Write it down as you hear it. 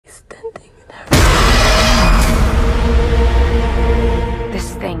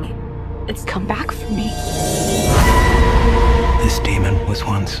come back for me. This demon was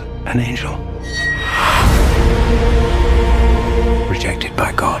once an angel. Rejected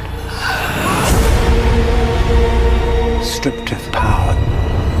by God. Stripped of power.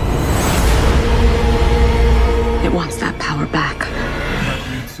 It wants that power back.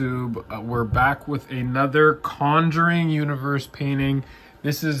 YouTube, we're back with another Conjuring Universe painting.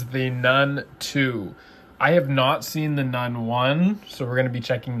 This is the Nun 2. I have not seen the Nun 1, so we're going to be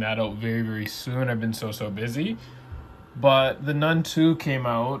checking that out very, very soon. I've been so busy. But the Nun 2 came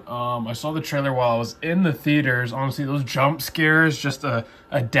out. I saw the trailer while I was in the theaters. Honestly, those jump scares, just a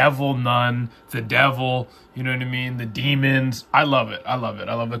devil nun, the devil, you know what I mean? The demons. I love it. I love it.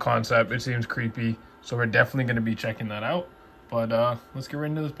 I love the concept. It seems creepy. So we're definitely going to be checking that out. But let's get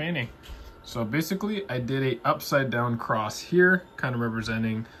right into this painting. So basically, I did a upside down cross here, kind of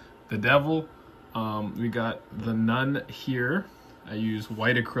representing the devil. We got the nun here. I use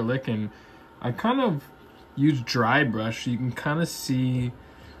white acrylic, and I kind of use dry brush so you can kind of see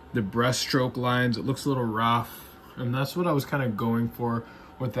the brush stroke lines. It looks a little rough, and that's what I was kind of going for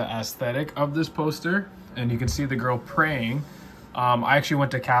with the aesthetic of this poster. And you can see the girl praying. I actually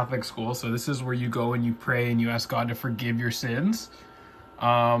went to Catholic school, so this is where you go and you pray and you ask God to forgive your sins.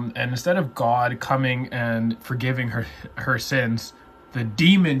 And instead of God coming and forgiving her sins, the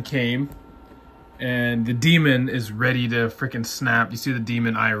demon came, and the demon is ready to freaking snap. You see the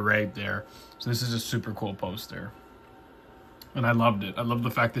demon eye right there. So this is a super cool poster. And I loved it. I love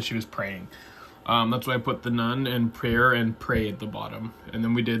the fact that she was praying. That's why I put the nun and prayer and pray at the bottom. And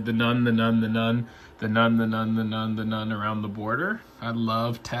then we did the nun, the nun, the nun, the nun, the nun, the nun, the nun around the border. I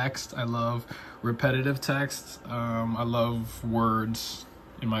love text. I love repetitive text. I love words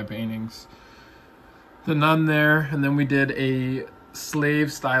in my paintings. The nun there. And then we did a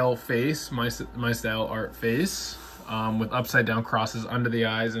slave style face, my style art face, with upside down crosses under the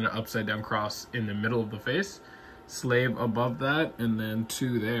eyes and an upside down cross in the middle of the face. Slave above that, and then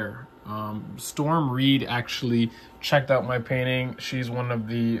two there. Storm Reed actually checked out my painting. She's one of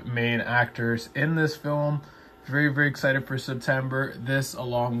the main actors in this film. Very, very excited for September. This,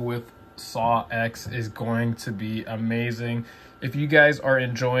 along with Saw X, is going to be amazing. If you guys are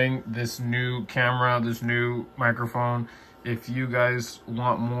enjoying this new camera, this new microphone, if you guys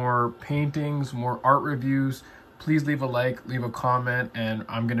want more paintings, more art reviews, please leave a like, leave a comment, and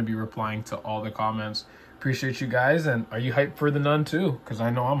I'm going to be replying to all the comments. Appreciate you guys, and are you hyped for the Nun 2? Because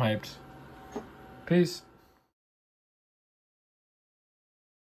I know I'm hyped. Peace.